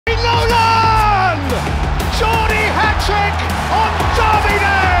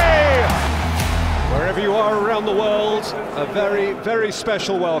A very, very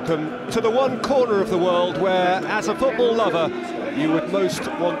special welcome to the one corner of the world where, as a football lover, you would most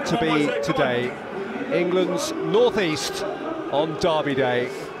want to be today. England's northeast on Derby Day.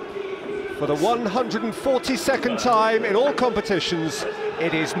 For the 142nd time in all competitions,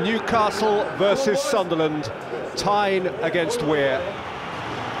 it is Newcastle versus Sunderland, Tyne against Wear.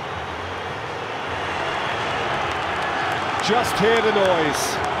 Just hear the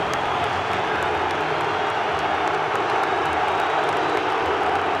noise.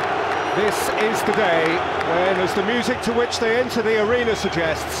 This is the day when, as the music to which they enter the arena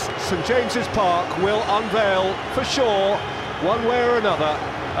suggests, St James's Park will unveil, for sure, one way or another,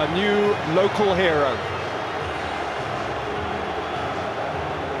 a new local hero.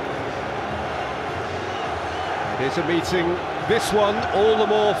 It is a meeting, this one, all the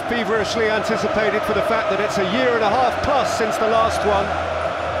more feverishly anticipated for the fact that it's a year and a half plus since the last one.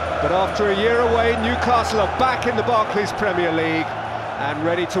 But after a year away, Newcastle are back in the Barclays Premier League and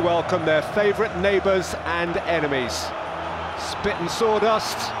ready to welcome their favourite neighbours and enemies. Spit and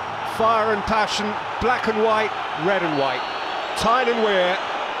sawdust, fire and passion, black and white, red and white. Tyne-Wear,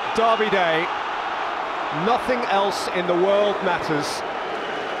 Derby Day, nothing else in the world matters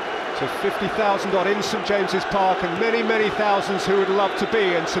to 50,000 odd in St James's Park and many, many thousands who would love to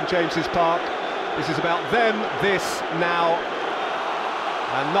be in St James's Park. This is about them, this, now,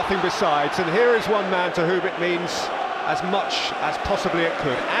 and nothing besides. And here is one man to whom it means as much as possibly it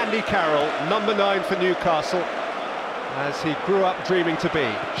could. Andy Carroll, number 9 for Newcastle, as he grew up dreaming to be.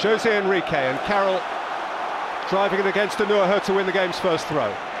 Jose Enrique and Carroll driving it against Newcastle to win the game's first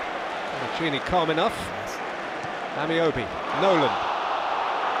throw. Gini calm enough. Amiobi, Nolan.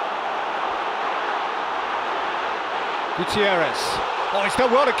 Gutierrez. Oh, he's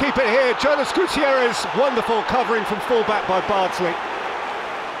done well to keep it here. Jonas Gutierrez, wonderful covering from full-back by Bardsley.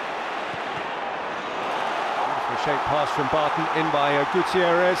 Shape pass from Barton, in by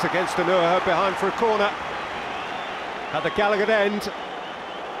Gutierrez against the Newcastle behind for a corner at the Gallagher end.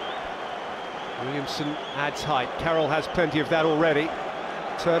 Williamson adds height. Carroll has plenty of that already.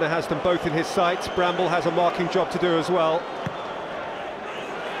 Turner has them both in his sights. Bramble has a marking job to do as well.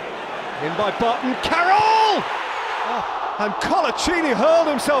 In by Barton. Carroll! Oh, and Colaccini hurled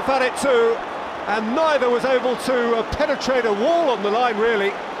himself at it too, and neither was able to penetrate a wall on the line,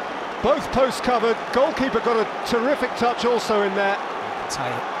 really. Both posts covered. Goalkeeper got a terrific touch also in there.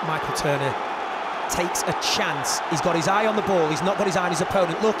 Michael Turner takes a chance. He's got his eye on the ball. He's not got his eye on his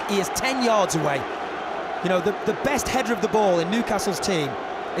opponent. Look, he is 10 yards away. You know, the best header of the ball in Newcastle's team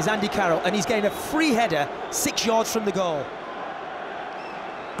is Andy Carroll, and he's getting a free header 6 yards from the goal.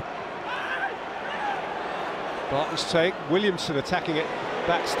 Barton's take. Williamson attacking it.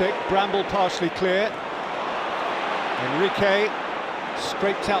 Back stick. Bramble partially clear. Enrique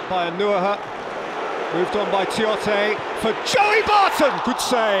scraped out by Anuaha, moved on by Tiote for Joey Barton. Good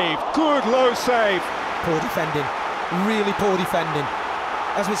save, good low save. Poor defending, really poor defending.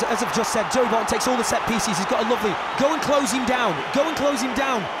 As I've just said, Joey Barton takes all the set pieces. He's got a lovely go and close him down. Go and close him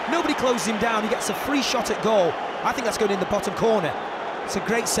down. Nobody closes him down. He gets a free shot at goal. I think that's going in the bottom corner. It's a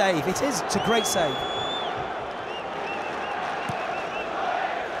great save. It is. It's a great save.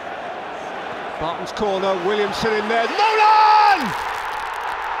 Barton's corner. Williamson in there. Nolan!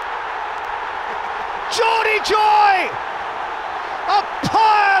 Geordie Joy! A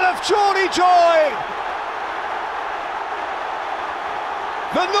pile of Geordie Joy!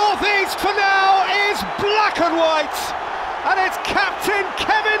 The northeast for now is black and white, and it's captain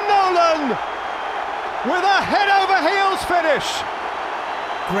Kevin Nolan with a head-over-heels finish.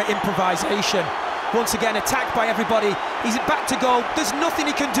 Great improvisation. Once again attacked by everybody. He's back to goal. There's nothing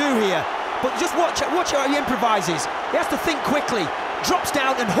he can do here. But just watch how he improvises. He has to think quickly. Drops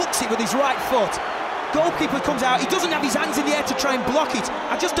down and hooks it with his right foot. Goalkeeper comes out, he doesn't have his hands in the air to try and block it.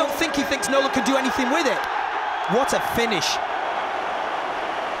 I just don't think he thinks Nolan can do anything with it. What a finish.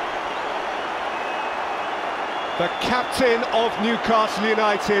 The captain of Newcastle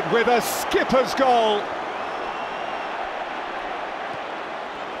United with a skipper's goal.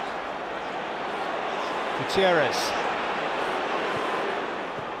 Gutierrez.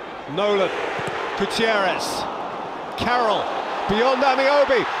 Nolan. Gutierrez. Carroll. Beyond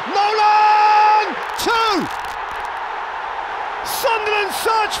Amiobi. Nolan! 2! Sunderland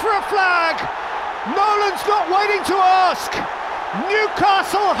search for a flag. Nolan's not waiting to ask.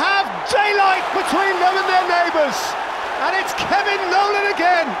 Newcastle have daylight between them and their neighbours, and it's Kevin Nolan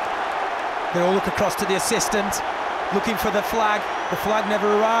again. They all look across to the assistant, looking for the flag. The flag never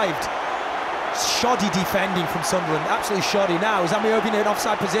arrived. Shoddy defending from Sunderland, absolutely shoddy. Now, is Amiobi in an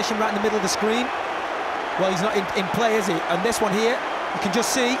offside position right in the middle of the screen? Well, he's not in play, is he? And this one here, you can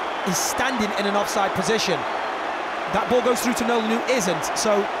just see he's standing in an offside position. That ball goes through to Nolan, who isn't.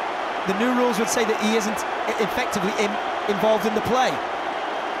 So the new rules would say that he isn't effectively involved in the play.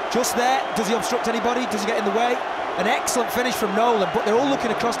 Just there, does he obstruct anybody? Does he get in the way? An excellent finish from Nolan, but they're all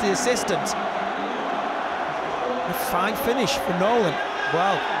looking across the assistant. A fine finish for Nolan.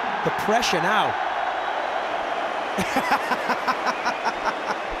 Well, the pressure now.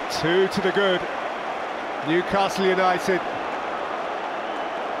 2 to the good. Newcastle United.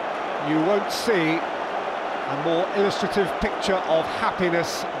 You won't see a more illustrative picture of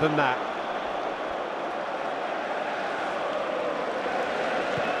happiness than that.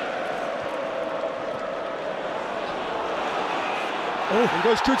 Oh, and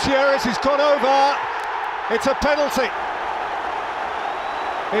goes Gutierrez, he's gone over. It's a penalty.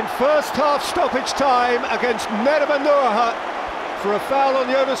 In first half stoppage time against Nerva Nuaha for a foul on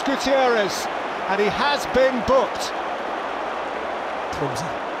Jonas Gutierrez, and he has been booked. Clumsy,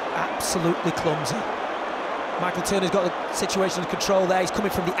 absolutely clumsy. Michael Turner's got the situation under control there. He's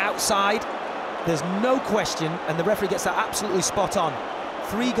coming from the outside. There's no question, and the referee gets that absolutely spot on.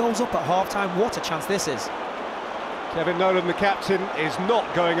 3 goals up at half-time. What a chance this is. Kevin Nolan, the captain, is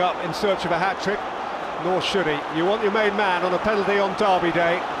not going up in search of a hat-trick, nor should he. You want your main man on a penalty on Derby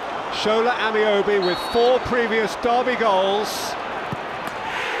Day. Shola Amiobi with 4 previous Derby goals.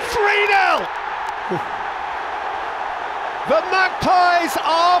 3-0! The Magpies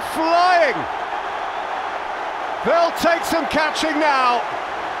are flying! They'll take some catching now.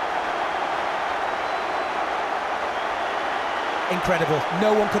 Incredible.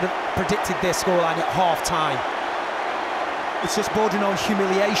 No one could have predicted this scoreline at half-time. It's just bordering on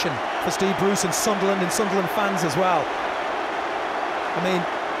humiliation for Steve Bruce and Sunderland fans as well. I mean,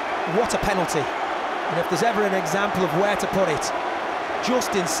 what a penalty. And if there's ever an example of where to put it,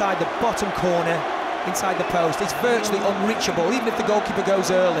 just inside the bottom corner, inside the post, it's virtually unreachable, even if the goalkeeper goes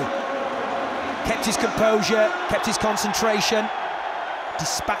early. Kept his composure, kept his concentration,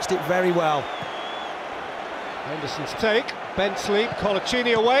 dispatched it very well. Henderson's take, Bentley,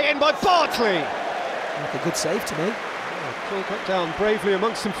 Colaccini away, in by Bartley. Like a good save to me. Ball got down bravely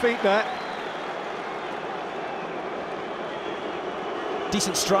amongst some feet there.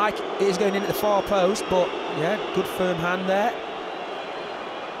 Decent strike, it is going in at the far post, but yeah, good firm hand there.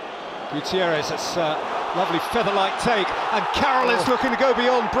 Gutierrez, that's a lovely feather-like take, and Carroll is looking to go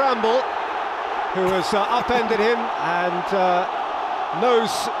beyond Bramble, who has upended him and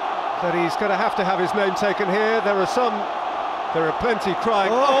knows that he's going to have his name taken here. There are plenty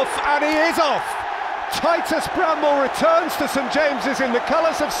crying off, and he is off. Titus Bramble returns to St James's in the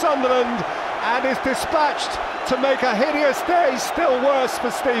colours of Sunderland and is dispatched to make a hideous day still worse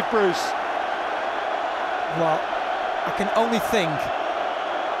for Steve Bruce. Well, I can only think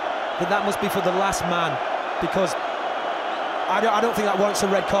that must be for the last man, because I don't think that warrants a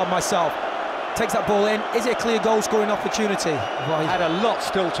red card myself. Takes that ball in. Is it a clear goal-scoring opportunity? Well, had a lot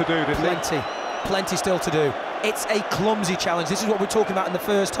still to do, didn't he? Plenty still to do. It's a clumsy challenge. This is what we're talking about in the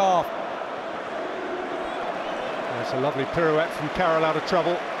first half. That's a lovely pirouette from Carroll out of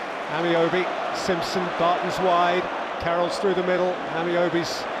trouble. Amiobi, Simpson, Barton's wide. Carroll's through the middle.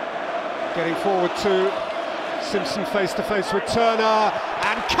 Amiobi's getting forward too. Simpson face-to-face with Turner.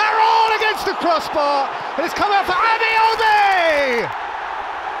 And Carroll against the crossbar. And it's come out for Amiobi!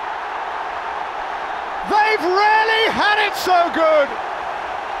 They've rarely had it so good.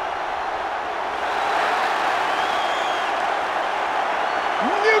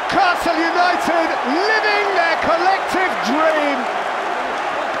 Newcastle United living their collective dream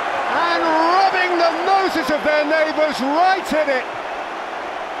and rubbing the noses of their neighbours right in it.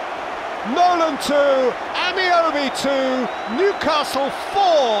 Nolan 2, Amiobi 2, Newcastle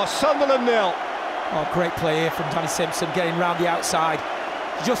 4, Sunderland 0. Oh, great play here from Danny Simpson, getting round the outside.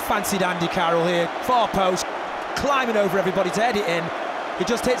 Just fancied Andy Carroll here, far post, climbing over everybody to head it in. He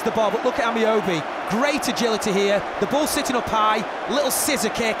just hits the ball, but look at Amiobi. Great agility here, the ball's sitting up high, little scissor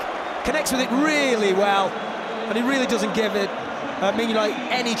kick, connects with it really well, and he really doesn't give it,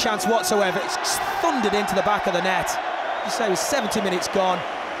 any chance whatsoever. It's just thundered into the back of the net. You say it was 70 minutes gone,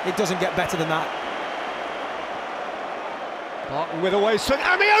 it doesn't get better than that. Barton with a waist swing,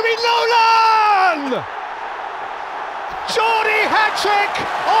 Amiobi, Nolan! Geordie hat-trick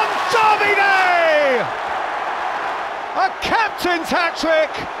on Derby Day! A captain's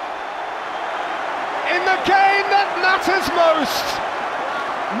hat-trick in the game that matters most.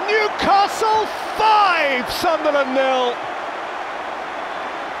 Newcastle 5, Sunderland 0.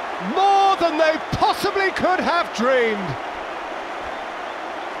 More than they possibly could have dreamed.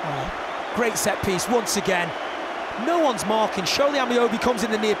 Oh, great set piece once again. No one's marking. Shola Amiobi comes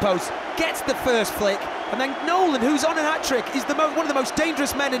in the near post, gets the first flick, and then Nolan, who's on a hat-trick, is one of the most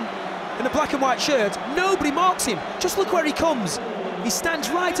dangerous men in in a black and white shirt, nobody marks him. Just look where he comes. He stands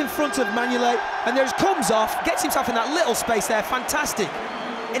right in front of Manuel, and there comes off, gets himself in that little space there. Fantastic.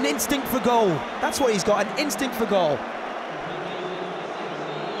 An instinct for goal. That's what he's got, an instinct for goal.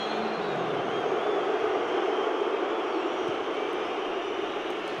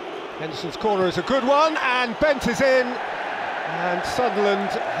 Henderson's corner is a good one, and Bent is in, and Sunderland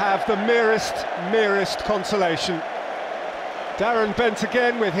have the merest consolation. Darren Bent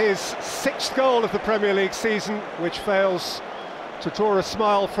again with his 6th goal of the Premier League season, which fails to draw a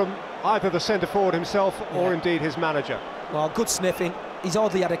smile from either the centre-forward himself or indeed his manager. Well, good sniffing. He's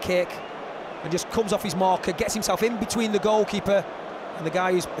hardly had a kick and just comes off his marker, gets himself in between the goalkeeper and the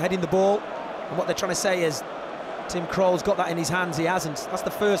guy who's heading the ball. And what they're trying to say is Tim Krul's got that in his hands. He hasn't. That's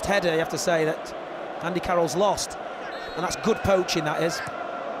the first header, you have to say, that Andy Carroll's lost. And that's good poaching, that is.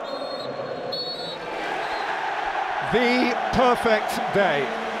 The perfect day.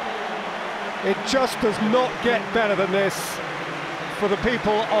 It just does not get better than this for the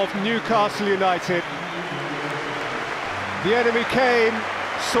people of Newcastle United. The enemy came,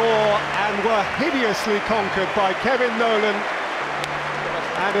 saw and were hideously conquered by Kevin Nolan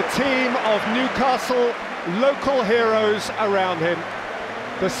and a team of Newcastle local heroes around him.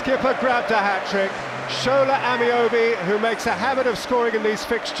 The skipper grabbed a hat-trick. Shola Amiobi, who makes a habit of scoring in these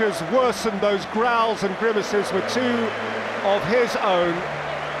fixtures, worsened those growls and grimaces with 2 of his own.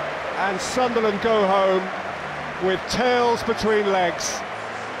 And Sunderland go home with tails between legs.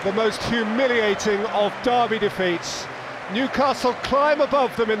 The most humiliating of derby defeats. Newcastle climb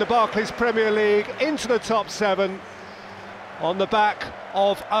above them in the Barclays Premier League into the top 7 on the back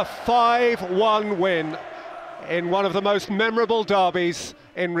of a 5-1 win in one of the most memorable derbies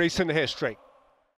in recent history.